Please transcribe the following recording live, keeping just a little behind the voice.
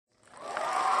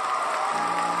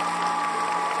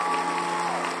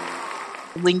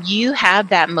When you have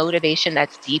that motivation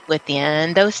that's deep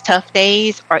within, those tough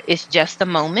days it's just a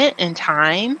moment in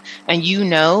time, and you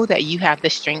know that you have the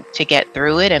strength to get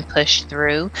through it and push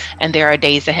through, and there are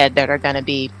days ahead that are going to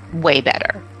be way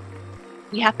better.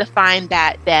 We have to find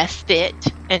that best fit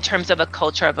in terms of a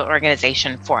culture of an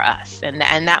organization for us, and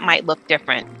that might look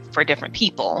different for different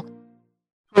people.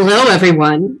 Hello,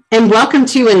 everyone, and welcome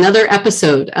to another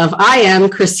episode of I Am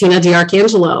Christina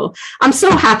D'Arcangelo. I'm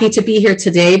so happy to be here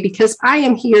today because I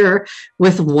am here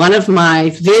with one of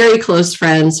my very close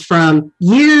friends from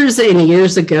years and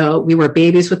years ago. We were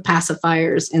babies with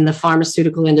pacifiers in the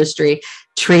pharmaceutical industry,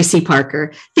 Tracy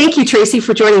Parker. Thank you, Tracy,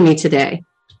 for joining me today.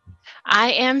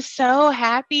 I am so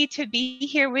happy to be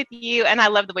here with you. And I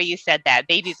love the way you said that,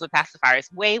 babies with pacifiers,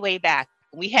 way back.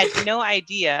 We had no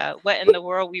idea what in the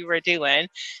world we were doing,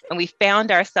 and we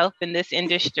found ourselves in this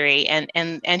industry,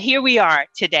 and here we are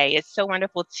today. It's so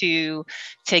wonderful to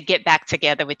get back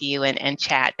together with you and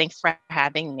chat. Thanks for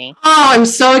having me. Oh, I'm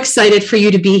so excited for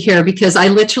you to be here because I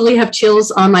literally have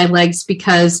chills on my legs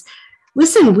because,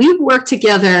 listen, we worked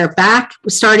together back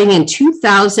starting in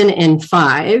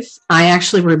 2005. I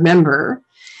actually remember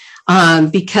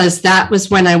because that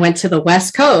was when I went to the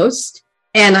West Coast.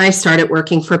 And I started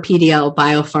working for PDL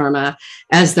Biopharma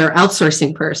as their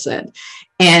outsourcing person.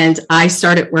 And I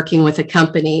started working with a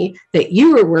company that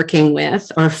you were working with,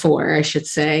 or for, I should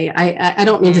say. I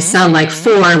don't mean to sound like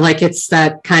like it's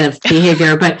that kind of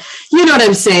behavior, but you know what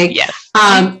I'm saying? Yes,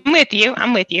 I'm with you.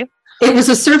 It was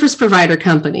a service provider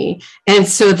company. And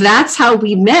so that's how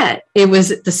we met. It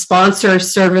was the sponsor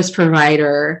service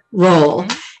provider role.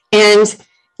 And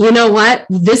you know what?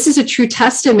 This is a true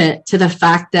testament to the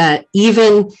fact that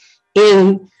even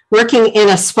in working in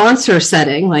a sponsor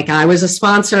setting, like I was a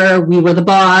sponsor, we were the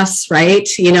boss, right?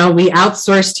 You know, we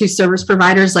outsourced to service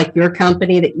providers like your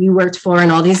company that you worked for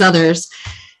and all these others.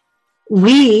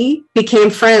 We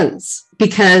became friends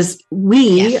because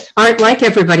we aren't like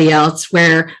everybody else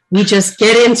where we just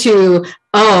get into,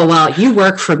 oh, well, you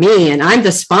work for me and I'm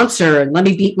the sponsor and let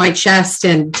me beat my chest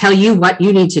and tell you what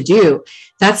you need to do.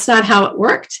 That's not how it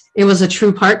worked. It was a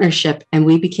true partnership and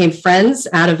we became friends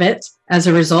out of it as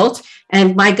a result.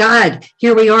 And my God,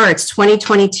 here we are. It's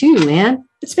 2022, man.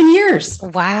 It's been years.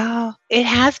 Wow. It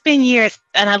has been years.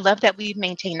 And I love that we've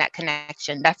maintained that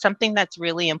connection. That's something that's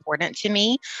really important to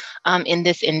me in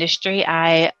this industry.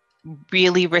 I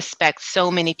really respect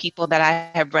so many people that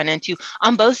I have run into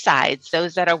on both sides,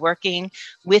 those that are working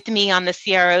with me on the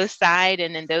CRO side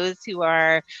and then those who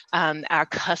are our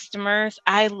customers.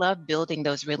 I love building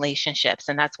those relationships.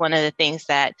 And that's one of the things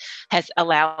that has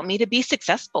allowed me to be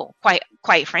successful,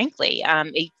 quite frankly.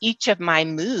 Each of my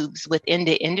moves within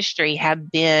the industry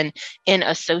have been in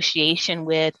association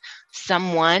with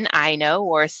someone I know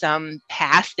or some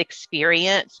past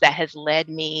experience that has led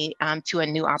me to a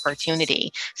new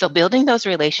opportunity. So building those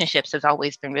relationships has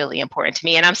always been really important to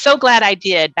me. And I'm so glad I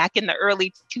did back in the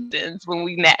early 2000s when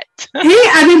we met. Hey,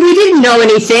 I mean, we didn't know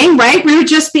anything, right? We were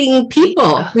just being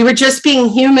people. We were just being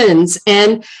humans.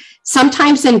 And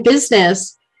sometimes in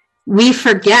business, we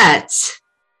forget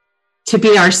to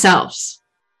be ourselves,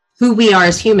 who we are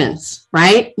as humans,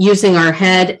 right? Using our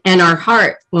head and our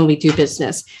heart when we do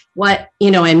business. What,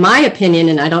 you know, in my opinion,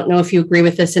 and I don't know if you agree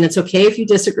with this, and it's okay if you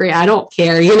disagree, I don't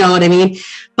care, you know what I mean?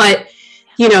 But,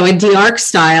 you know, in DARC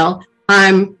style,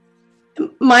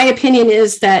 my opinion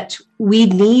is that we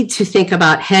need to think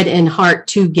about head and heart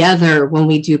together when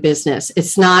we do business.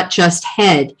 It's not just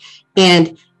head.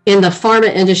 And in the pharma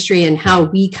industry and how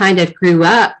we kind of grew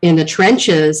up in the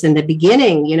trenches in the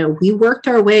beginning, you know, we worked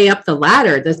our way up the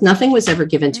ladder. Nothing was ever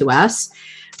given to us.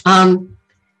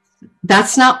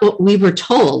 That's not what we were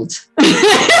told. Right?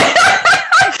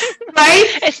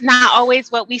 It's not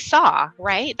always what we saw,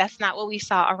 right? That's not what we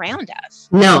saw around us.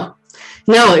 No,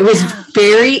 it was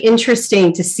very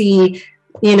interesting to see,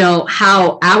 you know,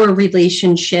 how our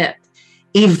relationship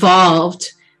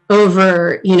evolved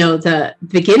over, you know, the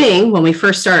beginning when we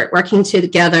first started working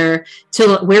together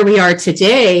to where we are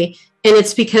today. And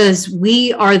it's because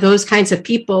we are those kinds of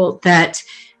people that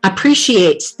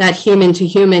appreciate that human to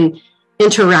human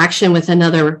interaction with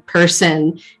another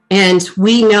person. And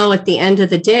we know at the end of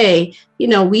the day, you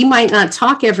know, we might not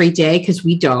talk every day because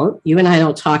we don't. You and I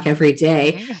don't talk every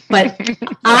day. But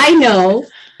I know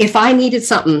if I needed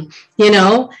something, you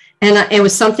know, and it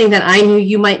was something that I knew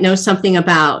you might know something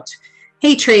about.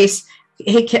 Hey, Trace,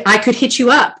 I could hit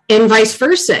you up, and vice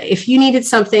versa. If you needed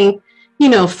something, you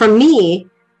know, from me,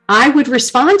 I would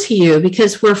respond to you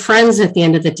because we're friends at the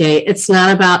end of the day. It's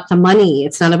not about the money.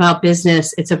 It's not about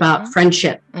business. It's about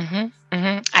friendship.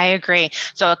 I agree.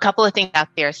 So a couple of things out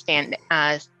there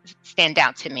stand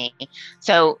out to me.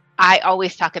 So I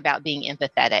always talk about being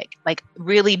empathetic, like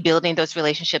really building those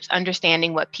relationships,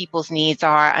 understanding what people's needs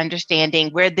are, understanding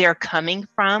where they're coming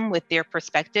from with their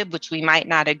perspective, which we might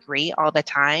not agree all the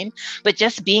time, but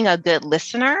just being a good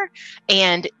listener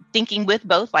and thinking with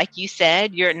both, like you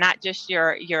said, you're not just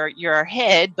your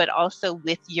head, but also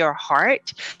with your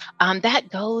heart. That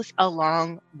goes a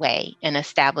long way in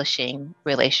establishing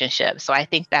relationships. So I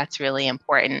think that's really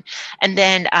important. And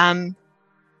then,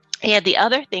 the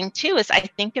other thing too is I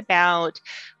think about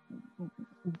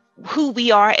who we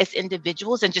are as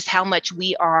individuals and just how much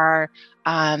we are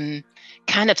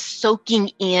kind of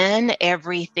soaking in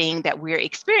everything that we're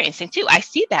experiencing too. I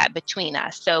see that between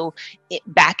us. So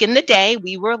back in the day,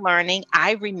 we were learning.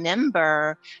 I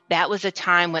remember that was a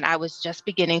time when I was just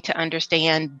beginning to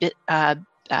understand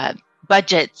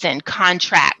budgets and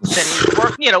contracts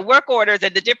and work orders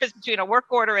and the difference between a work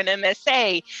order and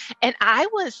MSA. And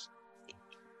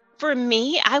for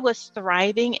me, I was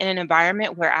thriving in an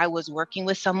environment where I was working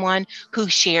with someone who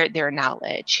shared their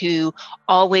knowledge, who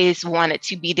always wanted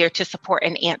to be there to support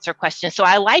and answer questions. So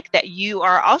I like that you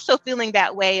are also feeling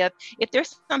that way of, if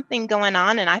there's something going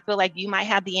on and I feel like you might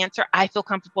have the answer, I feel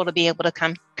comfortable to be able to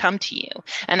come to you.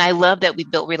 And I love that we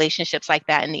built relationships like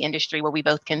that in the industry where we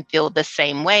both can feel the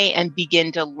same way and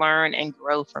begin to learn and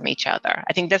grow from each other.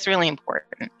 I think that's really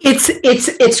important.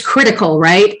 It's critical,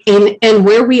 right? And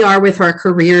where we are with our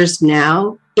careers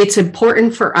now, it's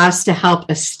important for us to help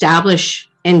establish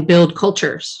and build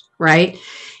cultures, right?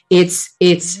 It's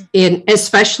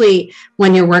especially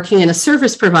when you're working in a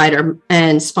service provider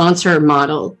and sponsor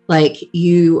model, like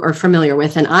you are familiar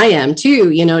with, and I am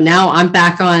too. Now I'm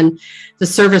back on the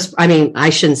service. I mean, I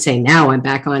shouldn't say now I'm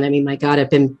back on. I mean, my God, I've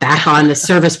been back on the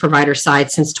service provider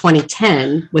side since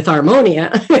 2010 with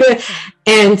Armonia.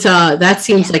 And that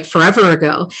seems like forever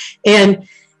ago. And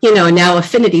now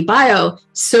Affinity Bio.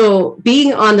 So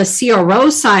being on the CRO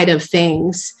side of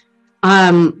things,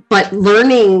 but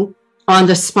learning on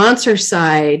the sponsor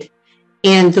side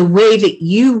and the way that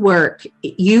you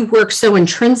work so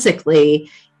intrinsically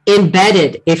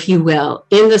embedded, if you will,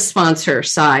 in the sponsor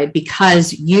side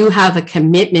because you have a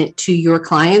commitment to your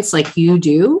clients like you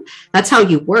do. That's how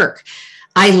you work.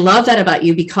 I love that about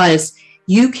you because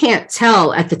you can't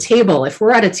tell at the table, if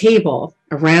we're at a table,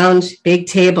 a round, big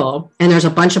table, and there's a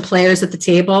bunch of players at the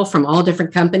table from all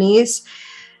different companies,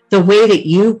 the way that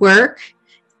you work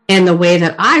and the way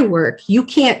that I work, you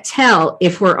can't tell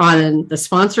if we're on the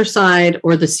sponsor side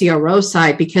or the CRO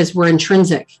side because we're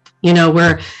intrinsic.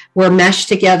 We're meshed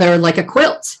together like a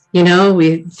quilt.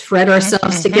 We thread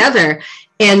ourselves together.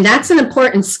 And that's an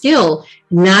important skill.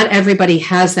 Not everybody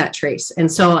has that trace. And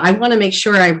so I want to make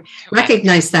sure I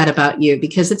recognize that about you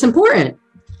because it's important.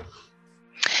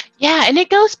 Yeah, and it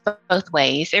goes both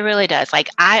ways. It really does. Like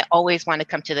I always want to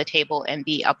come to the table and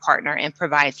be a partner and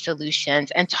provide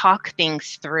solutions and talk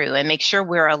things through and make sure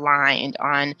we're aligned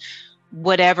on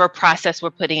whatever process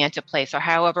we're putting into place or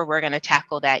however we're going to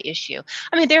tackle that issue.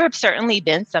 I mean, there have certainly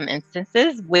been some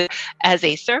instances where as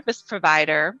a service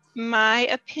provider, my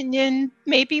opinion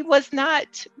maybe was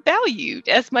not valued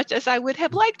as much as I would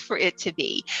have liked for it to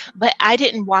be. But I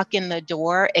didn't walk in the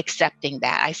door accepting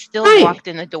that. I still walked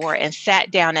in the door and sat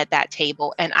down at that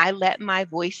table and I let my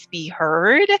voice be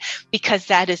heard because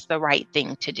that is the right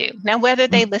thing to do. Now, whether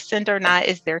they listened or not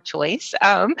is their choice.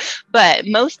 But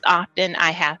most often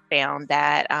I have found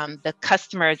that the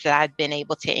customers that I've been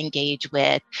able to engage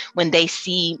with, when they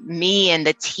see me and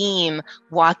the team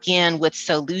walk in with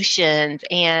solutions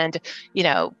and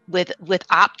with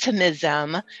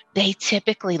optimism, they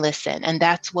typically listen, and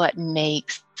that's what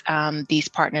makes these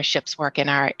partnerships work in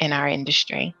our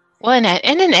industry. Well,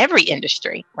 and in every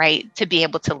industry, right? To be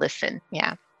able to listen,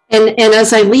 yeah. And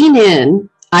as I lean in,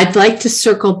 I'd like to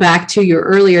circle back to your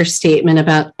earlier statement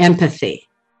about empathy.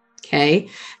 Okay,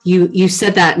 you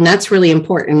said that, and that's really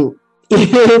important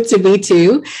to me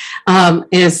too,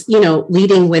 is,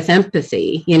 leading with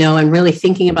empathy, and really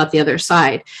thinking about the other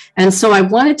side. And so I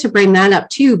wanted to bring that up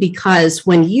too, because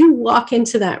when you walk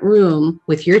into that room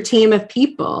with your team of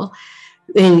people,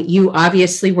 and you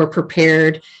obviously were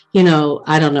prepared,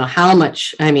 I don't know how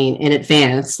much, in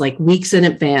advance, like weeks in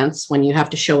advance when you have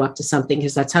to show up to something,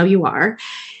 because that's how you are.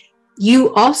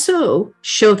 You also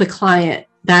show the client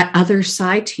that other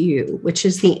side to you, which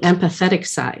is the empathetic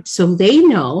side. So they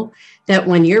know that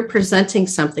when you're presenting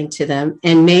something to them,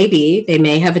 and maybe they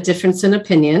may have a difference in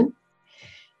opinion,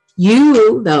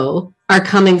 you, though, are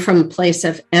coming from a place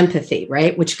of empathy,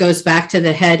 right? Which goes back to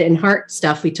the head and heart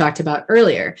stuff we talked about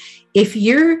earlier. If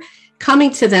you're coming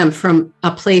to them from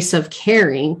a place of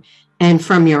caring and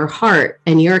from your heart,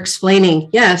 and you're explaining,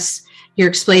 yes, you're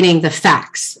explaining the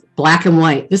facts, black and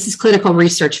white. This is clinical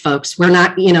research, folks. We're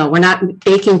not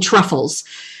baking truffles,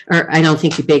 or I don't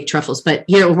think you bake truffles, but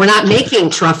we're not making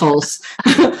truffles.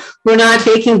 We're not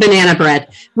baking banana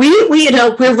bread.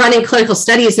 We're running clinical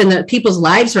studies, and the people's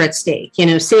lives are at stake.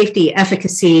 Safety,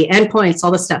 efficacy, endpoints,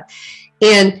 all this stuff,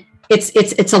 and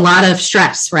it's a lot of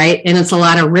stress, right? And it's a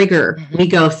lot of rigor we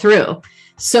go through.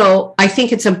 So I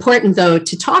think it's important, though,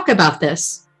 to talk about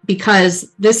this,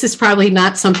 because this is probably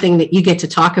not something that you get to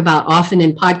talk about often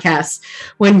in podcasts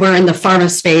when we're in the pharma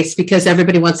space, because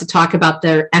everybody wants to talk about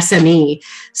their SME,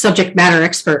 subject matter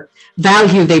expert,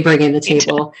 value they bring in the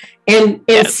table. And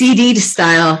yes. CD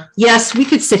style, yes, we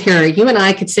could sit here, you and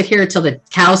I could sit here until the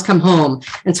cows come home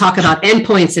and talk about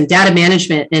endpoints and data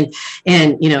management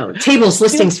and tables,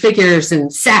 listings, figures,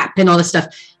 and SAP and all this stuff.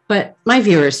 But my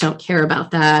viewers don't care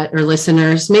about that, or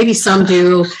listeners. Maybe some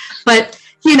do. But,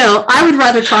 I would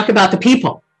rather talk about the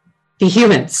people, the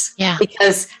humans. Yeah.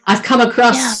 Because I've come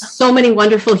across so many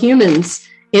wonderful humans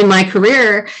in my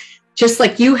career, just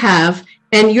like you have.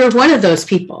 And you're one of those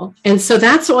people. And so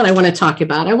that's what I want to talk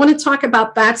about. I want to talk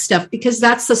about that stuff, because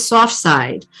that's the soft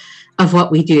side of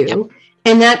what we do. Yep.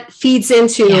 And that feeds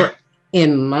into,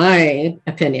 in my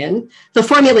opinion, the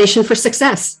formulation for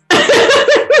success.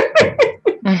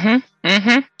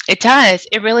 It does.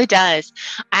 It really does.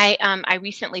 I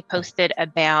recently posted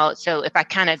about, so if I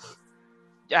kind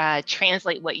of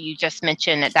translate what you just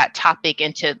mentioned, that topic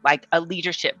into like a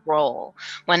leadership role.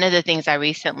 One of the things I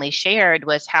recently shared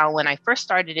was how when I first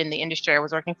started in the industry, I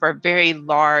was working for a very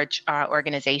large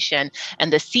organization,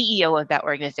 and the CEO of that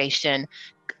organization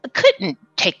couldn't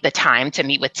take the time to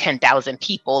meet with 10,000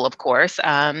 people, of course.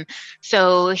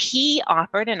 So he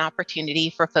offered an opportunity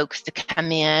for folks to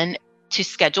come in, to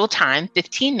schedule time,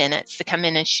 15 minutes, to come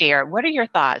in and share. What are your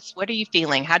thoughts? What are you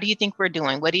feeling? How do you think we're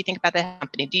doing? What do you think about the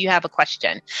company? Do you have a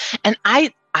question? And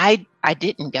I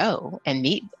didn't go and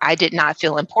meet. I did not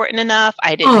feel important enough.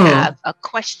 I didn't have a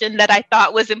question that I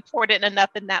thought was important enough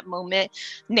in that moment.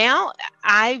 Now,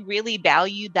 I really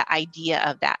value the idea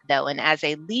of that, though. And as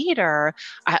a leader,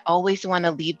 I always want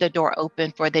to leave the door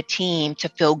open for the team to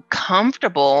feel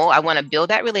comfortable. I want to build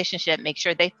that relationship, make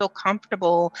sure they feel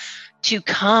comfortable to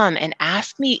come and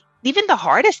ask me even the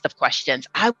hardest of questions.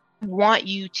 I want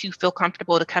you to feel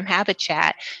comfortable to come have a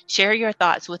chat, share your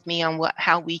thoughts with me on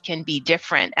how we can be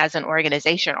different as an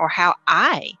organization, or how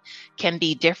I can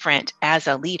be different as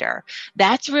a leader.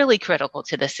 That's really critical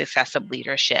to the success of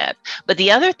leadership. But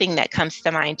the other thing that comes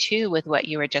to mind too with what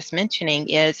you were just mentioning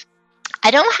is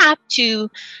I don't have to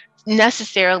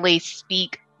necessarily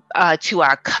speak to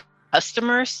our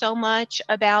customers so much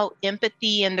about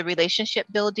empathy and the relationship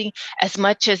building, as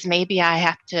much as maybe I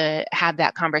have to have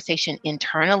that conversation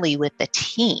internally with the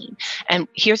team. And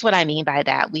here's what I mean by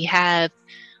that. We have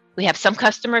some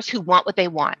customers who want what they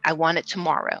want. I want it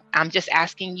tomorrow. I'm just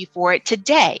asking you for it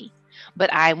today,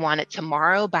 but I want it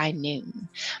tomorrow by noon.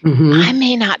 I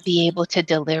may not be able to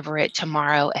deliver it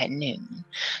tomorrow at noon.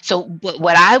 So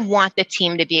what I want the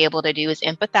team to be able to do is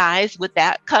empathize with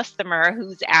that customer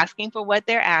who's asking for what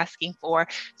they're asking for.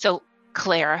 So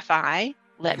clarify,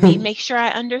 let me make sure I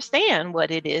understand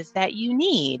what it is that you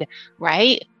need,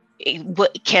 right?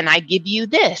 What can I give you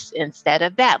this instead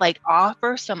of that? Like,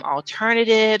 offer some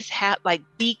alternatives,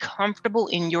 be comfortable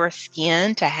in your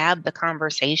skin to have the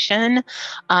conversation,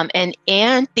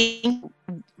 and think,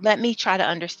 let me try to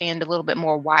understand a little bit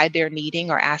more why they're needing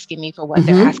or asking me for what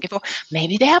they're asking for.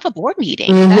 Maybe they have a board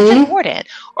meeting. That's important.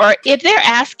 Or if they're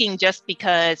asking just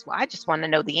because, I just want to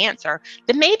know the answer,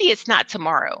 then maybe it's not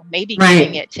tomorrow. Maybe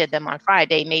giving it to them on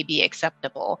Friday may be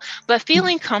acceptable. But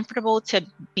feeling comfortable to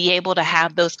be able to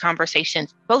have those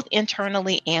conversations, both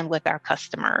internally and with our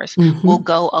customers, will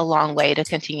go a long way to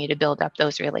continue to build up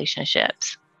those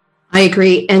relationships. I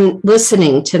agree. And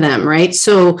listening to them, right?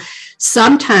 So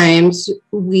sometimes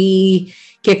we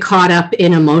get caught up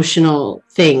in emotional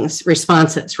things,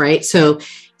 responses, right? So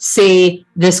say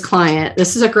this client,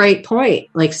 this is a great point.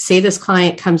 Like, say this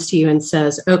client comes to you and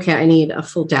says, okay, I need a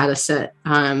full data set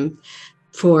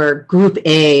for group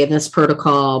A in this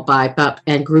protocol by BUP,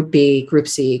 and group B, group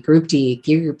C, group D,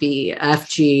 group B, F,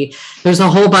 G. There's a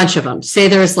whole bunch of them. Say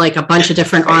there's like a bunch of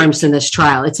different arms in this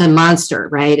trial. It's a monster,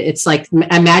 right? It's like,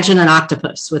 imagine an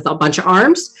octopus with a bunch of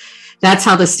arms. That's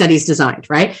how the study's designed,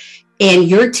 right? And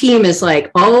your team is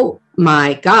like, oh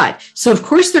my God. So of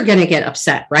course they're going to get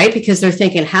upset, right? Because they're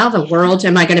thinking, how the world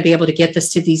am I going to be able to get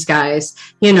this to these guys,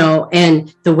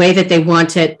 and the way that they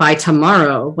want it by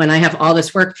tomorrow when I have all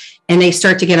this work. And they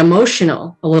start to get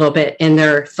emotional a little bit in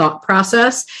their thought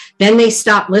process. Then they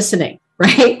stop listening,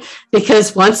 right?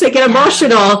 Because once they get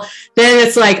emotional, then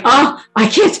it's like, oh, I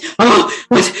can't, oh,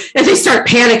 what? And they start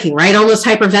panicking, right? Almost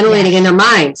hyperventilating in their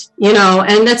mind,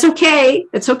 and that's okay.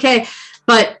 It's okay.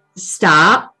 But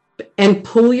stop and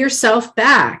pull yourself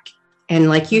back. And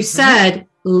like you said,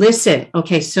 listen.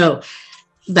 Okay, so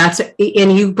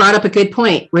and you brought up a good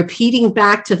point, repeating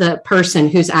back to the person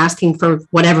who's asking for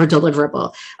whatever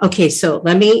deliverable. Okay, so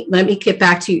let me get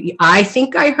back to you. I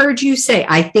think I heard you say,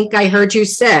 I think,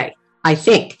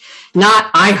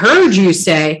 not I heard you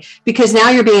say, because now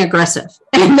you're being aggressive.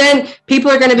 And then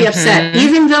people are going to be upset,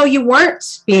 even though you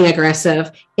weren't being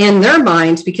aggressive in their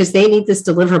minds, because they need this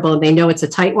deliverable and they know it's a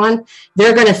tight one.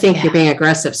 They're going to think you're being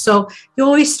aggressive. So you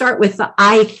always start with the,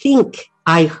 I think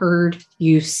I heard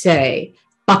you say,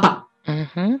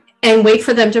 and wait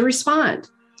for them to respond.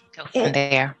 Go from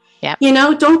there. Yeah.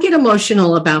 Don't get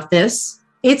emotional about this.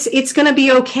 It's going to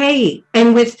be okay.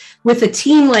 And with a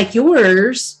team like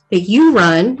yours that you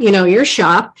run, your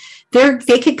shop,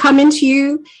 they could come into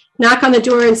you, knock on the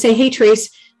door and say, hey,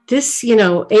 Trace, this,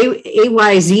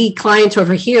 AYZ client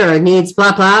over here needs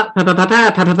blah, blah, blah, blah, blah,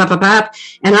 blah, blah, blah, blah, blah.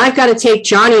 And I've got to take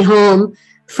Johnny home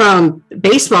from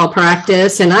baseball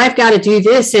practice, and I've got to do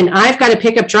this, and I've got to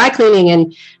pick up dry cleaning,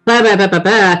 and blah, blah, blah, blah,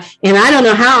 blah. And I don't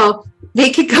know how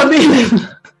they could come in,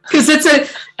 because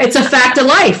it's a fact of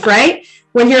life, right?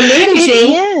 When you're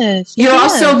managing, you're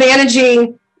also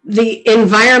managing the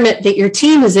environment that your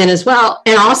team is in as well,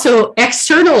 and also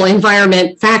external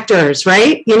environment factors,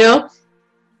 right?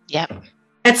 Yep.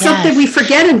 That's something we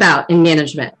forget about in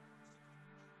management.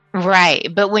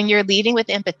 Right. But when you're leading with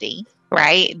empathy,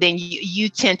 right, then you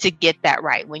tend to get that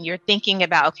right. When you're thinking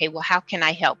about, okay, well, how can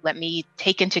I help? Let me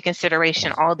take into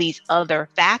consideration all these other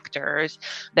factors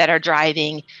that are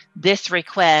driving this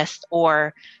request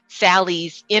or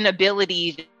Sally's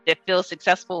inability to feel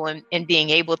successful in being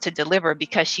able to deliver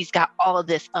because she's got all of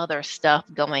this other stuff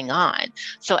going on.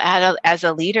 So as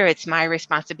a leader, it's my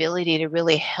responsibility to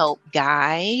really help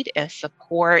guide and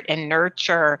support and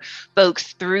nurture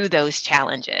folks through those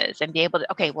challenges and be able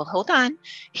to, okay, well, hold on,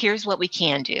 here's what we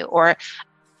can do. Or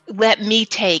let me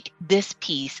take this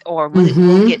piece, or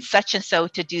we'll get such and so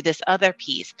to do this other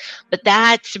piece. But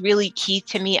that's really key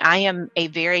to me. I am a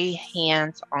very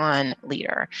hands-on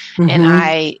leader. And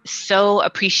I so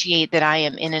appreciate that I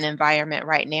am in an environment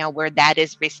right now where that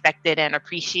is respected and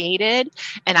appreciated.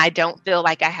 And I don't feel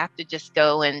like I have to just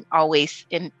go and always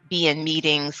be in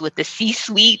meetings with the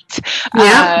C-suite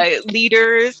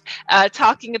leaders,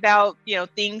 talking about,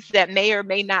 things that may or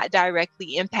may not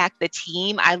directly impact the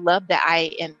team. I love that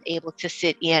I am able to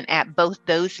sit in at both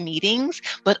those meetings,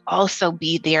 but also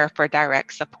be there for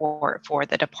direct support for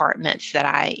the departments that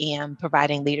I am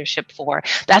providing leadership for.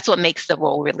 That's what makes the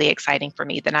role really exciting for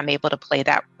me, that I'm able to play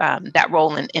that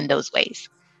role in those ways.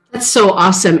 That's so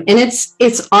awesome. And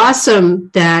it's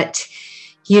awesome that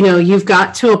you've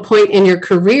got to a point in your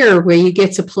career where you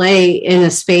get to play in a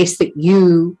space that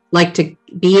you like to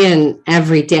be in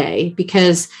every day.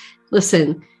 Because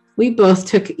listen, we both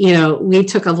took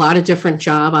a lot of different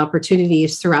job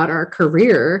opportunities throughout our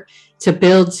career to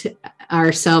build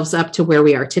ourselves up to where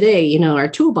we are today. Our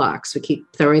toolbox, we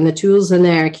keep throwing the tools in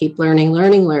there, keep learning.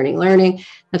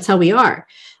 That's how we are.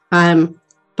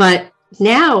 But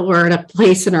now we're at a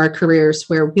place in our careers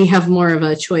where we have more of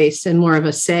a choice and more of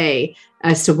a say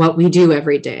as to what we do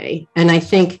every day. And I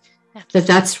think that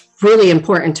that's really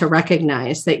important to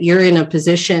recognize, that you're in a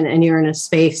position and you're in a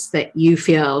space that you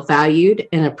feel valued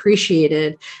and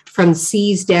appreciated from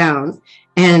C's down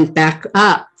and back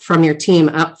up from your team,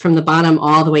 up from the bottom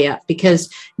all the way up,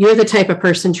 because you're the type of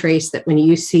person, Trace, that when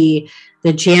you see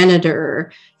the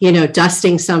janitor,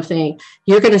 dusting something,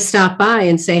 you're going to stop by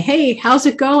and say, hey, how's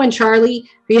it going, Charlie?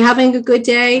 Are you having a good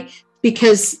day?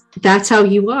 Because that's how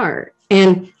you are.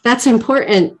 And that's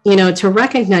important, to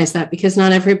recognize that, because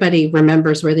not everybody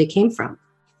remembers where they came from.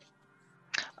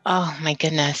 Oh, my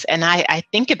goodness. And I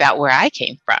think about where I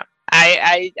came from.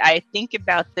 I think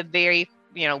about the very,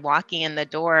 walking in the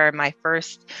door, my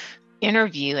first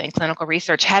interview in clinical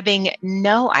research, having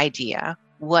no idea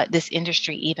what this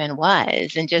industry even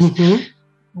was, and just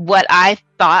what I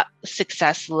thought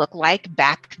success looked like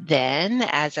back then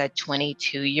as a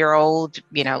 22-year-old,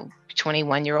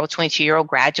 21-year-old, 22-year-old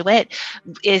graduate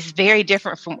is very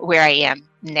different from where I am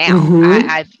now.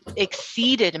 I've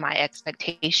exceeded my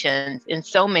expectations in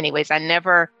so many ways.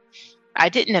 I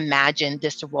didn't imagine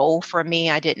this role for me.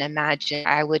 I didn't imagine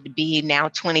I would be now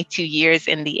 22 years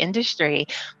in the industry,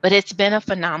 but it's been a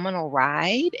phenomenal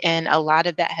ride. And a lot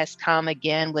of that has come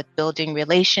again with building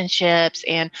relationships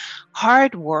and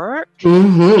hard work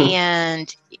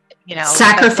and,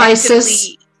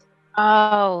 sacrifices.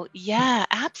 Oh, yeah,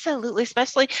 absolutely.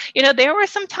 Especially, there were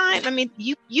some time,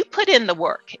 you put in the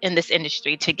work in this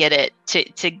industry to get it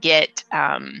to get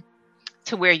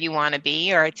to where you want to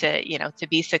be, or to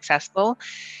be successful.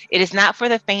 It is not for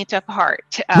the faint of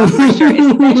heart, for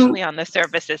sure, especially on the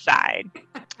services side.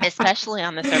 Especially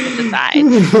on the services side.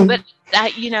 But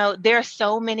there are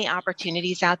so many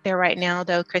opportunities out there right now,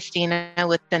 though, Christina,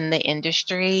 within the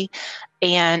industry.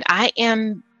 And I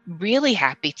am really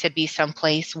happy to be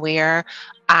someplace where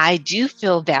I do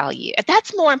feel value.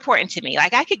 That's more important to me.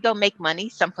 Like, I could go make money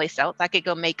someplace else. I could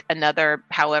go make another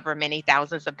however many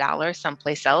thousands of dollars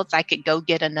someplace else. I could go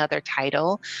get another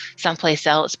title someplace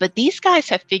else. But these guys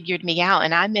have figured me out,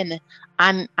 and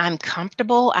I'm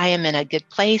comfortable. I am in a good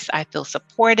place. I feel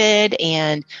supported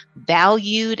and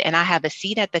valued, and I have a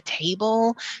seat at the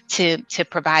table to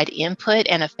provide input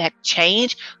and affect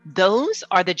change. Those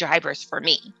are the drivers for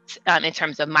me in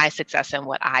terms of my success and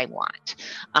what I want.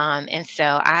 And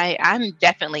so I'm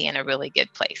definitely in a really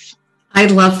good place. I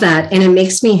love that. And it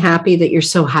makes me happy that you're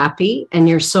so happy and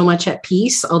you're so much at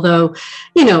peace. Although,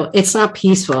 it's not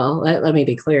peaceful. Let me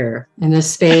be clear. In this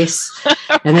space,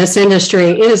 in this industry,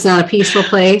 it is not a peaceful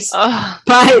place.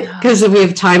 But because we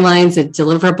have timelines and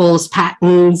deliverables,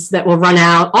 patents that will run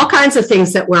out, all kinds of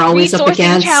things that we're always up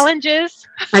against. Challenges.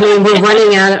 We're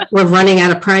running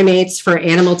out of primates for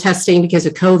animal testing because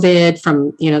of COVID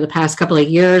from, the past couple of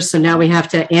years. So now we have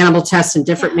to animal test in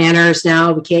different manners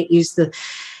now. We can't use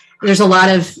there's a lot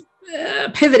of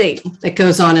pivoting that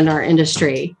goes on in our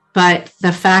industry, but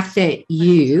the fact that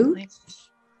you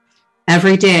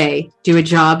every day do a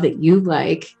job that you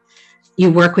like, you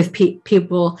work with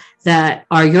people that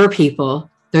are your people,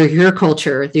 they're your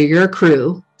culture, they're your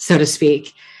crew, so to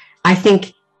speak, I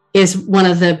think is one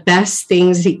of the best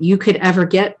things that you could ever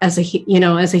get as a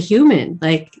human.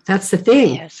 Like, that's the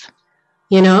thing, yes.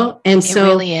 And so it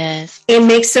really is. It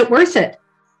makes it worth it.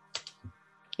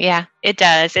 Yeah, it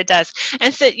does. It does.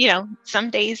 And so,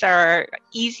 some days are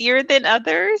easier than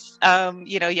others.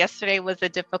 Yesterday was a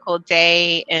difficult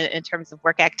day in terms of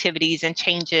work activities and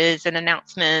changes and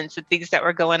announcements and things that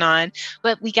were going on.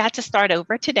 But we got to start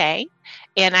over today.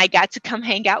 And I got to come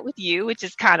hang out with you, which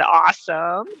is kind of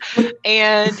awesome.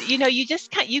 And,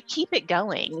 you keep it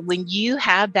going. When you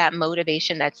have that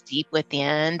motivation that's deep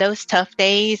within, those tough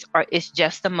days it's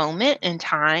just a moment in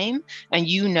time. And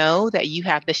you know that you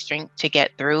have the strength to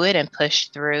get through it and push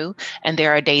through. And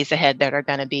there are days ahead that are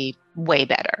going to be way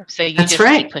better. So you just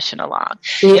keep pushing along.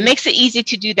 It makes it easy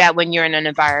to do that when you're in an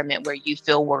environment where you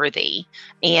feel worthy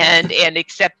and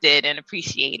accepted and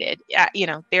appreciated.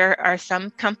 There are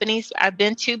some companies I've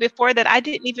been to before that I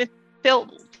didn't even feel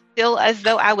as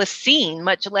though I was seen,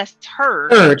 much less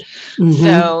heard. Mm-hmm.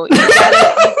 So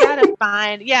you gotta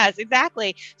find, yes,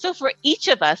 exactly. So for each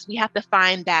of us, we have to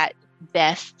find that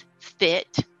best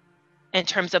fit in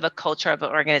terms of a culture of an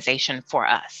organization for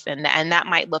us. And that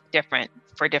might look different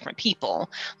for different people.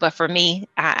 But for me,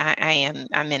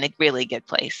 I'm in a really good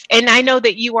place. And I know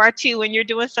that you are too, and you're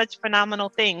doing such phenomenal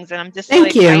things. And I'm just so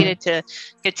excited to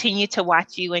continue to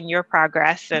watch you and your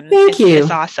progress. And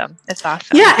it's awesome. It's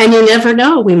awesome. Yeah. And you never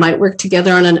know. We might work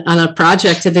together on a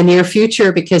project in the near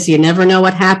future, because you never know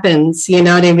what happens. You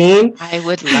know what I mean? I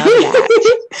would love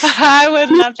that. I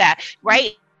would love that.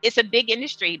 Right. It's a big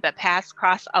industry, but paths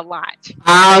cross a lot.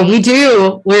 Right? We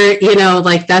do. We're,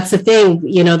 that's the thing.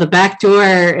 The back door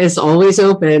is always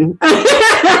open. Right.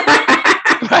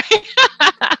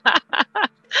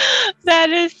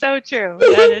 That is so true.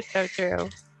 That is so true.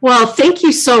 Well, thank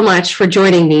you so much for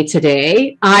joining me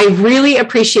today. I really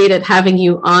appreciated having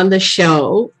you on the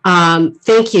show.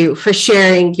 Thank you for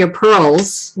sharing your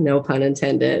pearls, no pun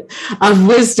intended, of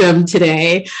wisdom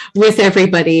today with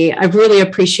everybody. I really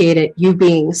appreciated you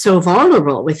being so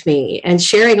vulnerable with me and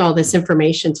sharing all this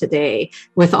information today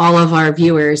with all of our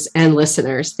viewers and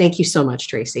listeners. Thank you so much,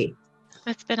 Tracy.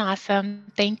 It's been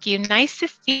awesome. Thank you. Nice to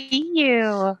see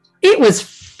you. It was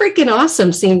freaking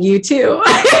awesome seeing you too.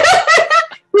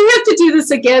 We have to do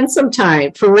this again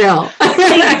sometime, for real.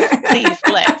 Please,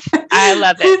 let's. I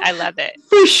love it. I love it.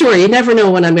 For sure. You never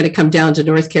know when I'm going to come down to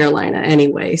North Carolina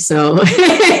anyway. So,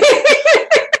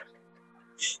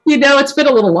 it's been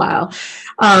a little while.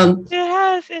 It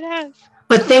has.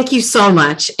 But thank you so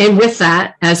much. And with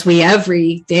that, as we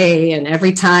every day and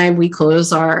every time we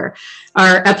close our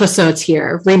episodes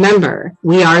here, remember,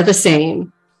 we are the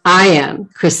same. I am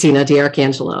Christina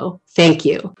D'Arcangelo. Thank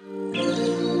you.